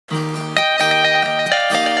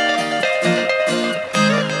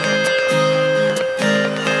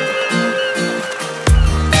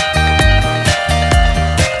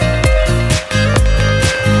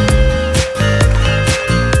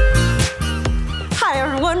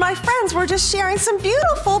and my friends were just sharing some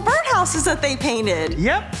beautiful birdhouses that they painted.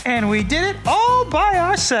 Yep, and we did it all by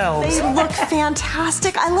ourselves. They look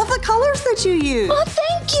fantastic. I love the colors that you use. Oh,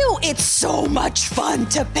 thank you. It's so much fun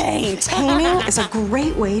to paint. Painting is a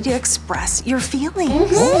great way to express your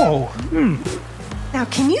feelings. Oh, Now,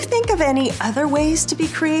 can you think of any other ways to be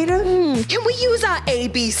creative? Can we use our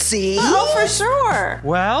ABC? Oh, for sure.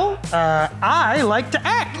 well, I like to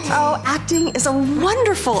act. Oh, acting is a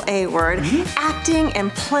wonderful A word. Acting and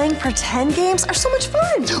playing pretend games are so much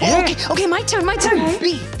fun. Oh, okay, my turn.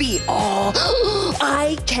 Okay. B. Oh,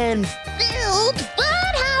 I can build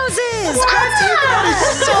birdhouses.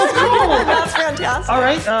 So cool. That's fantastic. All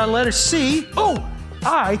right, letter C. Oh,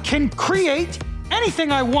 I can create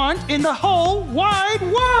anything I want in the whole wide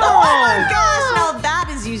world. Oh my gosh, now that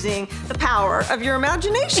is using the power of your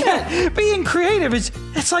imagination. Being creative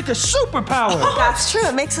it's like a superpower. That's true.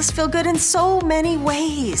 It makes us feel good in so many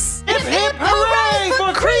ways. Hip, hip, hooray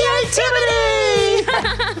for creativity!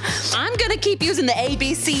 I'm gonna keep using the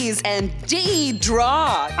ABCs and D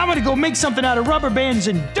draw. I'm gonna go make something out of rubber bands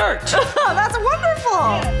and dirt. Oh, that's wonderful.